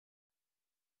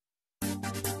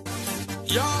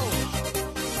Yo,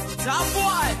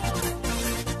 Jahboy,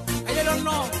 and you don't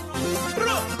know,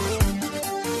 bro.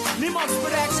 Nima's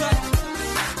production,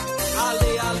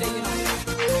 Ali, you know.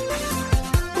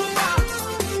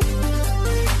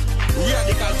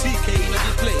 Radikol TK in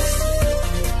the place.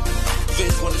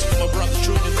 This one is for my brother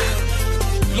Trudy Bill.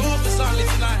 Love is only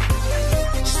tonight.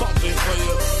 Something for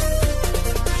you.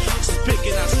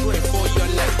 Speaking as straight for your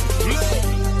life.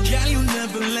 Girl, you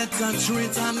never let her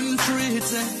treat and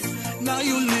treat it. Now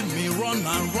you leave me run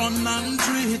and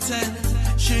treat it.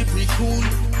 She be cool,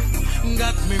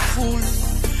 got me full.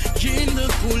 In the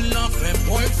cool of her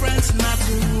boyfriend's not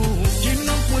to rule. Get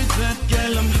up with that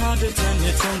girl, I'm hard it and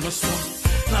it's on the stone.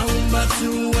 Now I'm back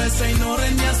to say no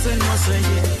and yes and no say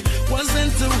yeah.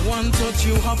 Wasn't the one taught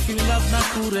you how feel love not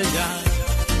to the guy.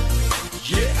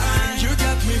 Yeah, you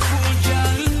got me full,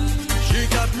 girl. She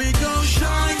got me go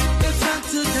shine. It's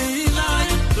Saturday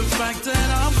night. The fact that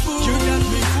I'm full, you got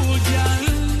me full, girl.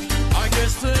 I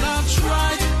guess that I've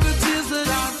tried. The tears that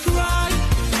I've cried,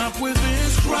 not with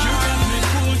this cry. You got me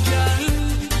full, girl.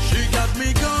 She got me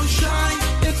go shine.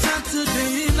 It's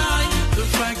Saturday night. The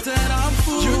fact that I'm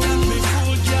full, you got me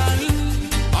full, girl.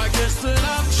 I guess that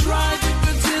I've tried.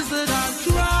 The tears that I've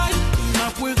cried,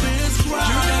 not with this cry.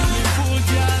 You got me full,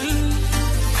 girl.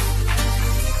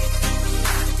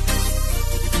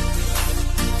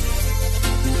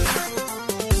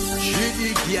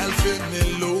 Girl, feel me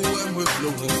low and we're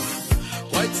flowing.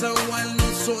 Quite a while,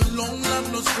 not so long, I'm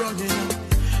not struggling.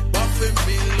 But for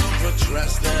me, love a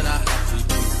trust that I have to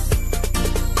do.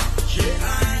 Yeah,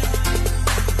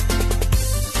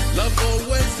 love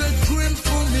always a dream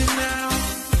for me now.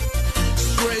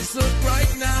 Straight up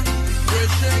right now,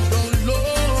 fresh and go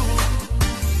low.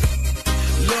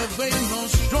 Love ain't no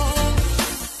strong.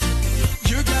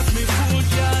 You got me full,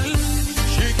 girl.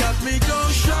 She got me go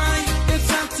shine. It's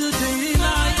Saturday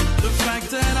night. The fact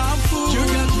that I'm full, you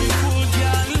got me full,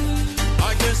 girl.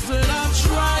 I guess that I've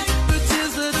tried. The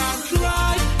tears that I've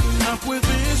cried, not with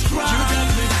this cry. You got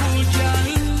me full, girl.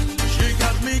 She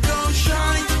got me go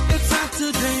shine. It's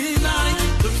Saturday night.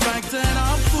 The fact that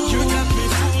I'm full, you got me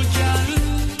full, girl.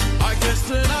 I guess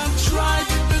that I've tried.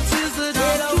 The tears that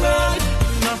I've cried,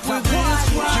 not with this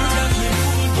cry. You got me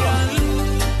full, girl.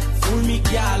 Fool me,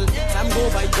 girl. Time go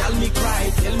by, girl, me cry.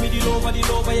 Tell me the love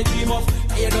you dream of.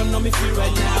 You don't know me feel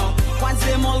right now. Once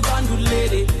them all gone, good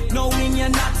lady. Knowing you're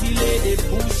naughty lady.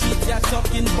 Bullshit you're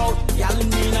talking about. Y'all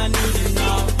mean I need it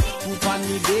now. Poop on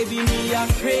me, baby, me a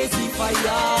crazy fire.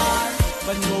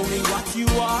 But knowing what you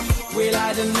are, well,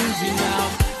 I don't need you now.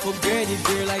 Forget it,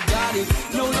 girl, I got it.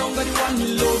 No longer the one who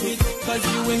love it. Cause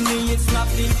you and me, it's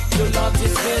nothing. Your love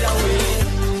just get away.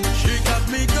 She got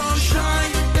me go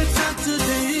shine. It's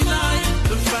Saturday night.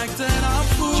 The fact that I'm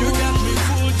full, you got me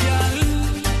full, girl.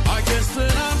 I guess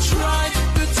that I've tried.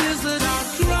 The tears that I've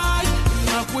cried,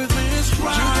 not with this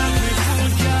cry. You got me full,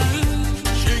 girl.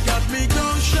 She got me go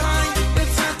shine.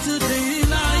 It's Saturday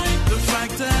night. The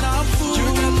fact that I'm full, you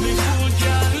got me full,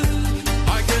 girl.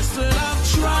 I guess that I've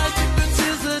tried. The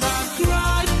tears that I've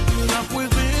cried, not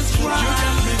with this cry. You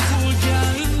got me full,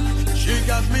 girl. She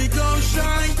got me go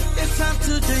shine. It's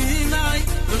Saturday night.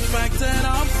 The fact that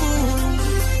I'm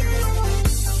full,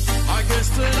 I guess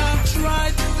that I've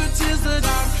tried. The tears that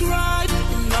I've cried,